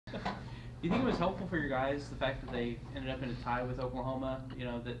Do you think it was helpful for your guys, the fact that they ended up in a tie with Oklahoma?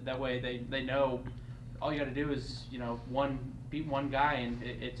 That way they know all you got to do is, beat one guy and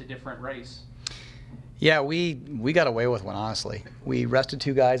it's a different race. Yeah, we got away with one, honestly. We rested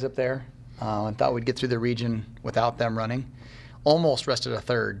 2 guys up there and thought we'd get through the region without them running. Almost rested a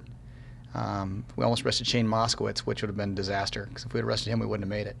third. We almost rested Shane Moskowitz, which would have been a disaster, because if we had rested him, we wouldn't have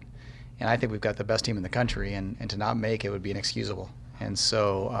made it. And I think we've got the best team in the country, and to not make it would be inexcusable. And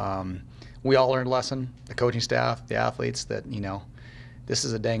so we all learned a lesson, the coaching staff, the athletes, that, this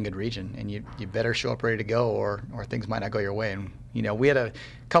is a dang good region, and you better show up ready to go, or things might not go your way. And, we had a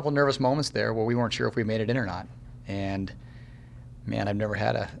couple nervous moments there where we weren't sure if we made it in or not. And, man, I've never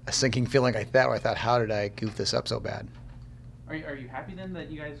had a sinking feeling like that where I thought, how did I goof this up so bad? Are you happy then that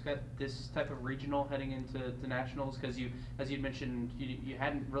you guys got this type of regional heading into the nationals? Because as you mentioned, you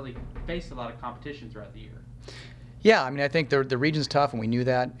hadn't really faced a lot of competition throughout the year. Yeah, I think the region's tough, and we knew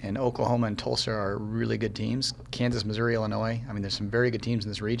that. And Oklahoma and Tulsa are really good teams. Kansas, Missouri, Illinois. There's some very good teams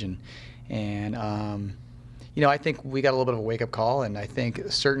in this region. And I think we got a little bit of a wake-up call, and I think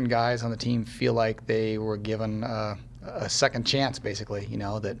certain guys on the team feel like they were given a second chance, basically.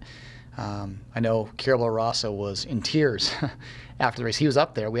 I know Carol Rossa was in tears after the race. He was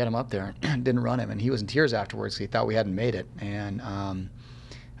up there. We had him up there and didn't run him, and he was in tears afterwards. He thought we hadn't made it. And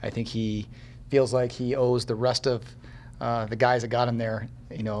I think he feels like he owes the rest of the guys that got him there,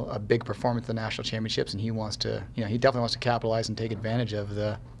 a big performance at the national championships, and he wants to, he definitely wants to capitalize and take advantage of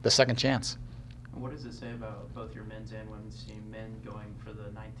the second chance. What does it say about both your men's and women's team, men going for the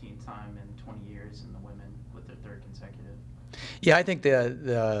 19th time in 20 years and the women with their 3rd consecutive? Yeah, I think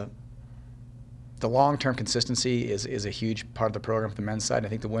the long-term consistency is a huge part of the program for the men's side. I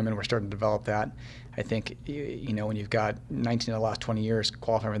think the women were starting to develop that. I think, when you've got 19 of the last 20 years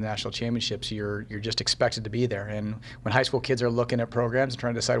qualifying for the national championships, you're just expected to be there. And when high school kids are looking at programs and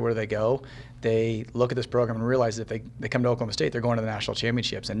trying to decide where do they go, they look at this program and realize that they come to Oklahoma State, they're going to the national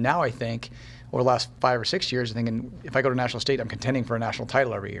championships. And now I think over the last 5 or 6 years, I'm thinking if I go to national state, I'm contending for a national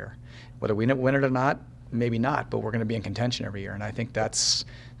title every year. Whether we win it or not, maybe not, but we're going to be in contention every year. And I think that's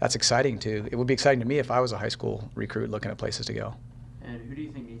exciting too. It would be exciting to me if I was a high school recruit looking at places to go. And who do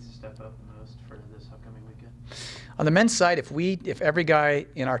you think needs to step up the most for this upcoming weekend? On the men's side, if every guy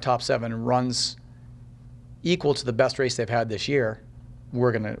in our top 7 runs equal to the best race they've had this year,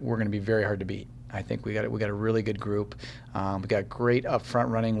 we're gonna be very hard to beat. I think we got a really good group. We got great up front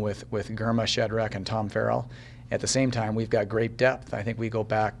running with Girma Mecheso and Tom Farrell. At the same time, we've got great depth. I think we go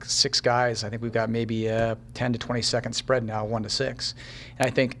back 6 guys. I think we've got maybe a 10 to 20 second spread now, 1 to 6. And I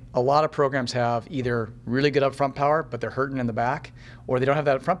think a lot of programs have either really good up front power, but they're hurting in the back, or they don't have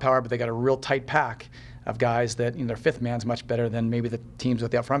that up front power, but they got a real tight pack of guys that their 5th man's much better than maybe the teams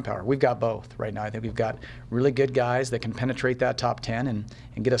with the up front power. We've got both right now. I think we've got really good guys that can penetrate that top 10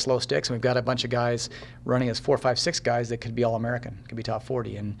 and get us low sticks, and we've got a bunch of guys running as 4, 5, 6 guys that could be All-American, could be top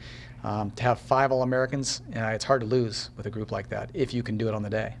 40. And to have 5 All-Americans, it's hard to lose with a group like that if you can do it on the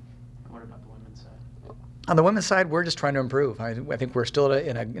day. What about the women's side? On the women's side, we're just trying to improve. I think we're still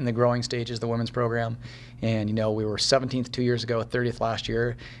in the growing stages of the women's program. And, we were 17th 2 years ago, 30th last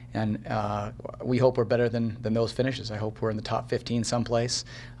year. And we hope we're better than those finishes. I hope we're in the top 15 someplace.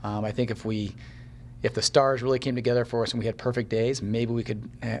 I think if the stars really came together for us and we had perfect days, maybe we could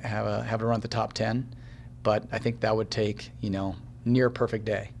have a run at the top 10. But I think that would take, near perfect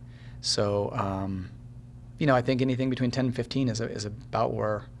day. So, I think anything between 10 and 15 is about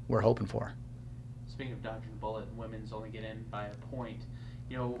where we're hoping for. Speaking of dodging the bullet, women's only get in by a point.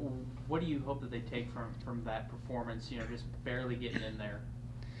 What do you hope that they take from that performance? Just barely getting in there.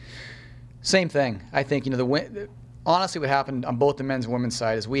 Same thing. I think honestly, what happened on both the men's and women's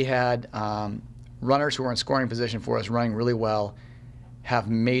side is we had runners who were in scoring position for us, running really well, have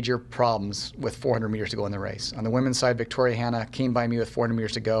major problems with 400 meters to go in the race. On the women's side, Victoria Hanna came by me with 400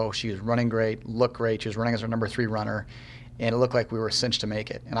 meters to go. She was running great, looked great. She was running as our number 3 runner, and it looked like we were cinched to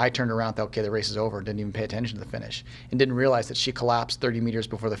make it. And I turned around and thought, okay, the race is over, didn't even pay attention to the finish, and didn't realize that she collapsed 30 meters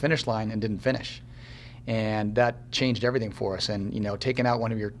before the finish line and didn't finish. And that changed everything for us. And, taking out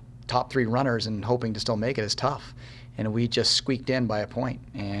one of your top 3 runners and hoping to still make it is tough. And we just squeaked in by a point.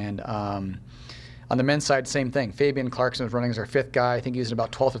 And on the men's side, same thing. Fabian Clarkson was running as our 5th guy. I think he was in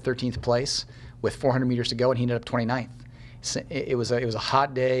about 12th or 13th place with 400 meters to go, and he ended up 29th. It was a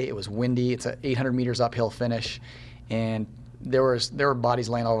hot day. It was windy. It's an 800 meters uphill finish, and there were bodies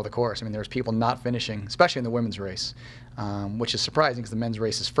laying all over the course. There was people not finishing, especially in the women's race, which is surprising because the men's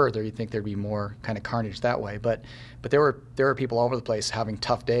race is further. You'd think there'd be more kind of carnage that way, but there were people all over the place having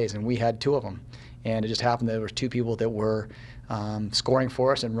tough days, and we had 2 of them. And it just happened that there was 2 people that were scoring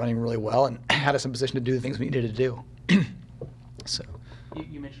for us and running really well and had us in position to do the things we needed to do. So.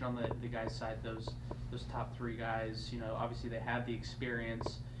 You mentioned on the guys' side those top three guys. You know, obviously they have the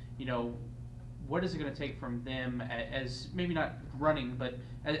experience. You know, what is it going to take from them as maybe not running, but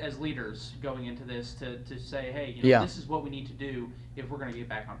as leaders going into this to say, hey, you know, this is what we need to do if we're going to get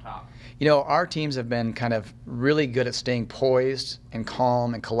back on top? You know, our teams have been kind of really good at staying poised and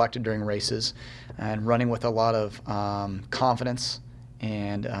calm and collected during races and running with a lot of confidence.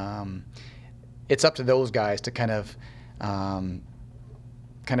 And it's up to those guys to kind of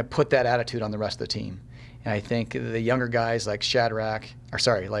put that attitude on the rest of the team. And I think the younger guys like Kirabel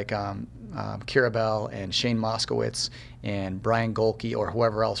and Shane Moskowitz and Brian Golke or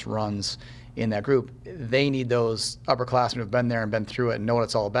whoever else runs in that group, they need those upperclassmen who've been there and been through it and know what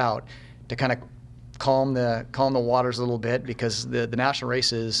it's all about to kind of calm the waters a little bit, because the national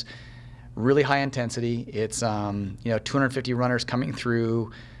race is really high intensity. It's 250 runners coming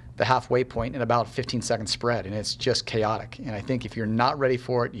through the halfway point in about 15-second spread, and it's just chaotic. And I think if you're not ready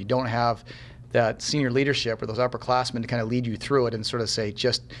for it, you don't have that senior leadership or those upperclassmen to kind of lead you through it and sort of say,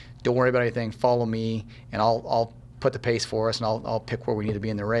 just don't worry about anything, follow me, and I'll put the pace for us, and I'll pick where we need to be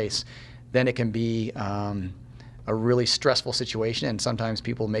in the race, then it can be a really stressful situation, and sometimes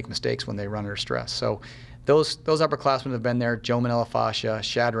people make mistakes when they run under stress. So those upperclassmen have been there, Joe Manella-Fascia,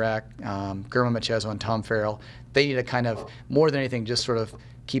 Shadrach, Girma Mecheso, and Tom Farrell. They need to kind of, more than anything, just sort of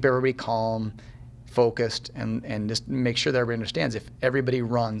keep everybody calm, focused, and just make sure that everybody understands if everybody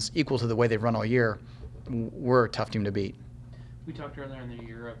runs equal to the way they've run all year, we're a tough team to beat. We talked earlier in the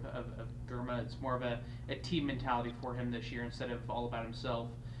year of Girma. It's more of a team mentality for him this year instead of all about himself.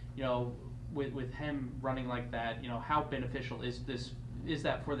 You know, with him running like that, you know, how beneficial is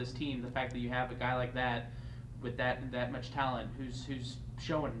that for this team? The fact that you have a guy like that with that much talent who's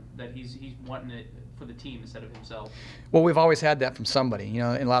showing that he's wanting it for the team instead of himself. Well, we've always had that from somebody. You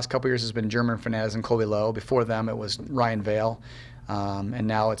know, in the last couple of years, it's been German Fernandez and Colby Lowe. Before them, it was Ryan Vail, and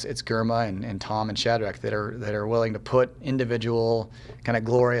now it's Girma and Tom and Shadrach that are willing to put individual kind of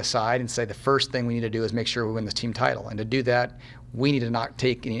glory aside and say the first thing we need to do is make sure we win this team title. And to do that, we need to not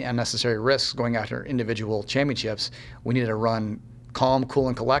take any unnecessary risks going after individual championships. We need to run calm, cool,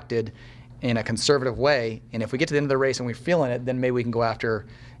 and collected in a conservative way. And if we get to the end of the race and we're feeling it, then maybe we can go after,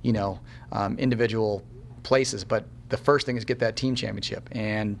 individual places. But the first thing is get that team championship,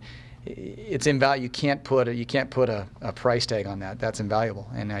 and it's invaluable. You can't put a price tag on that. That's invaluable.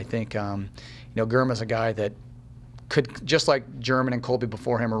 And I think Girma's a guy that could, just like German and Colby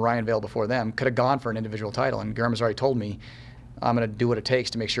before him or Ryan Vail before them, could have gone for an individual title. And Girma's already told me, I'm going to do what it takes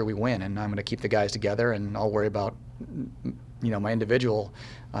to make sure we win, and I'm going to keep the guys together, and I'll worry about my individual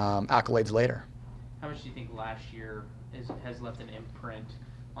accolades later. How much do you think last year has left an imprint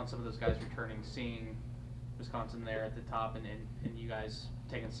on some of those guys returning, seeing Wisconsin there at the top and you guys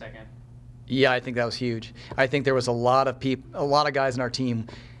taking second? Yeah, I think that was huge. I think there was a lot of guys in our team,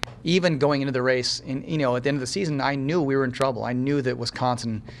 even going into the race, and at the end of the season, I knew we were in trouble. I knew that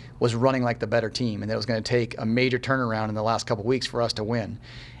Wisconsin was running like the better team, and that it was going to take a major turnaround in the last couple of weeks for us to win.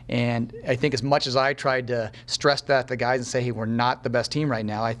 And I think as much as I tried to stress that to the guys and say, hey, we're not the best team right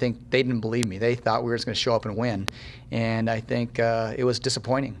now, I think they didn't believe me. They thought we were just going to show up and win. And I think it was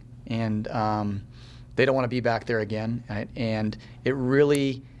disappointing. And they don't want to be back there again. And it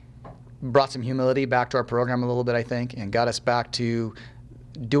really brought some humility back to our program a little bit, I think, and got us back to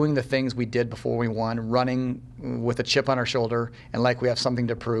doing the things we did before we won, running with a chip on our shoulder and like we have something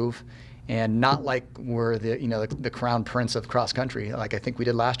to prove, and not like we're the crown prince of cross country like I think we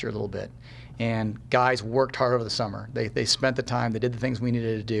did last year a little bit. And guys worked hard over the summer. They spent the time, they did the things we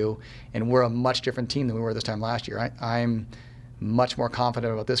needed to do, and we're a much different team than we were this time last year. I'm much more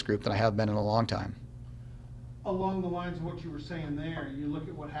confident about this group than I have been in a long time. Along the lines of what you were saying there, you look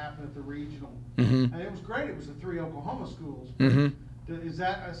at what happened at the regional. Mm-hmm. And it was great. It was the 3 Oklahoma schools. Mm-hmm. Is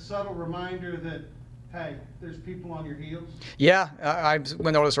that a subtle reminder that, hey, there's people on your heels? Yeah, I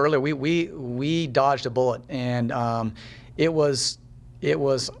went over this earlier. We dodged a bullet, and it was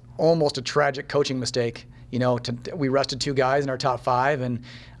almost a tragic coaching mistake. We rested 2 guys in our top 5 and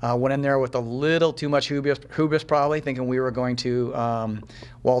went in there with a little too much hubris probably, thinking we were going to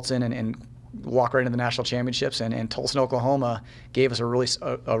waltz in and walk right into the national championships. And Tulsa, Oklahoma, gave us a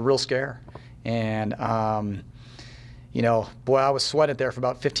real scare. And boy, I was sweating there for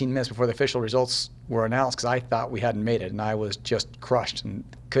about 15 minutes before the official results were announced, because I thought we hadn't made it, and I was just crushed and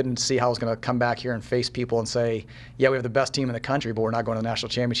couldn't see how I was going to come back here and face people and say, yeah, we have the best team in the country, but we're not going to the national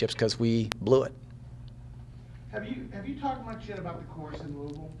championships because we blew it. Have you talked much yet about the course in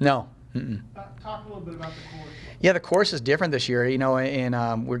Louisville? No. Talk a little bit about the course. Yeah, the course is different this year. You know,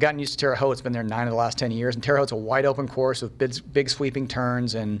 and we've gotten used to Terre Haute. It's been there 9 of the last 10 years. And Terre Haute's a wide open course with big sweeping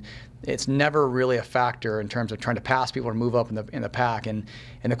turns, and it's never really a factor in terms of trying to pass people or move up in the pack. And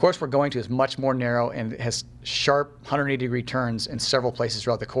the course we're going to is much more narrow and has sharp 180-degree turns in several places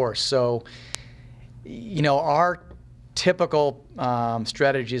throughout the course. So, you know, our typical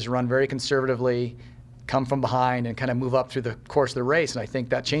strategy is to run very conservatively, come from behind, and kind of move up through the course of the race. And I think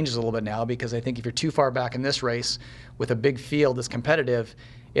that changes a little bit now, because I think if you're too far back in this race with a big field that's competitive,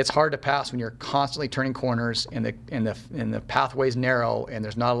 it's hard to pass when you're constantly turning corners and the pathway's narrow and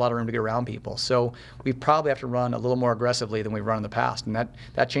there's not a lot of room to get around people. So we probably have to run a little more aggressively than we've run in the past, and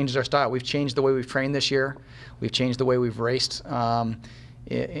that changes our style. We've changed the way we've trained this year. We've changed the way we've raced.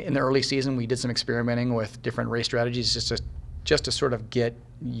 In the early season, we did some experimenting with different race strategies just to sort of get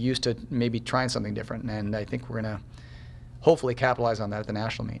used to maybe trying something different, and I think we're going to hopefully capitalize on that at the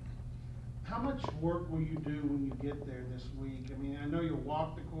national meet. How much work will you do when you get there this week? I mean, I know you'll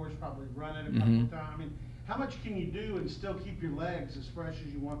walk the course, probably run it a couple of times. I mean, how much can you do and still keep your legs as fresh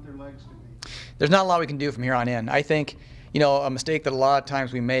as you want their legs to be? There's not a lot we can do from here on in. I think, you know, a mistake that a lot of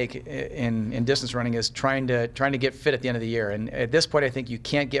times we make in distance running is trying to get fit at the end of the year. And at this point, I think you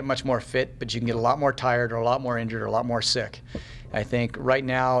can't get much more fit, but you can get a lot more tired or a lot more injured or a lot more sick. I think right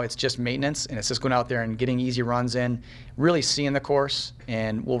now it's just maintenance, and it's just going out there and getting easy runs in, really seeing the course.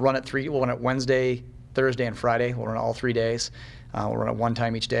 And we'll run it We'll run it Wednesday, Thursday, and Friday. We'll run it all 3 days. We'll run it one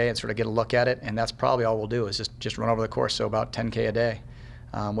time each day and sort of get a look at it. And that's probably all we'll do, is just run over the course. So about 10K a day,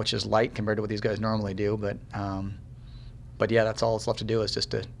 which is light compared to what these guys normally do. But yeah, that's all that's left to do, is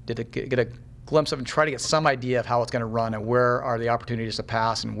just to get a glimpse of and try to get some idea of how it's going to run and where are the opportunities to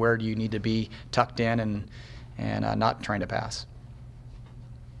pass and where do you need to be tucked in and not trying to pass.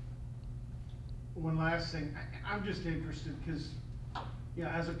 One last thing, I'm just interested because, you know,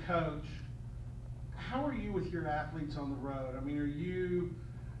 as a coach, how are you with your athletes on the road? I mean, are you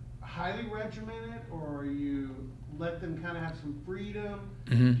highly regimented, or are you let them kind of have some freedom?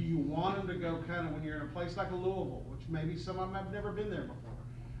 Mm-hmm. Do you want them to go kind of, when you're in a place like a Louisville, which maybe some of them have never been there before,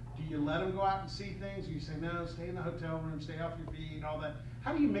 do you let them go out and see things, or you say, no, stay in the hotel room, stay off your feet, all that?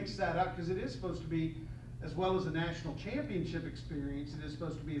 How do you mix that up? Because it is supposed to be, as well as a national championship experience, it is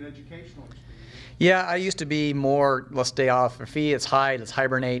supposed to be an educational experience. Yeah, I used to be more, let's stay off our feet, let's hide, let's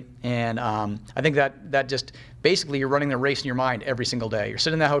hibernate. And I think that just, basically you're running the race in your mind every single day. You're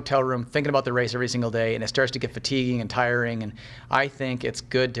sitting in that hotel room thinking about the race every single day, and it starts to get fatiguing and tiring. And I think it's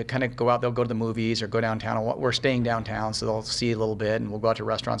good to kind of go out, they'll go to the movies or go downtown. We're staying downtown, so they'll see a little bit, and we'll go out to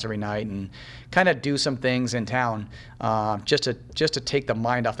restaurants every night and kind of do some things in town just to take the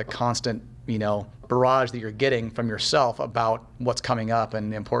mind off the constant, you know, barrage that you're getting from yourself about what's coming up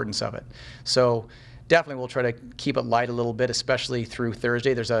and the importance of it. So definitely we'll try to keep it light a little bit, especially through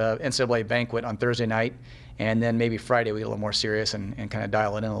Thursday. There's a NCAA banquet on Thursday night, and then maybe Friday we get a little more serious and kind of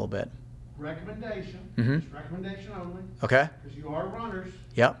dial it in a little bit. Recommendation, just recommendation only. Okay. Because you are runners.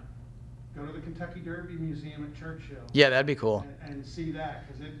 Yep. Go to the Kentucky Derby Museum at Churchill. Yeah, that'd be cool. And see that,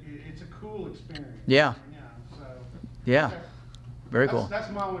 because it's a cool experience. Yeah. So. Yeah. Okay. Very cool. That's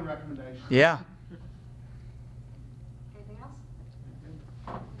my only recommendation. Yeah. Anything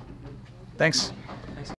else? Thanks.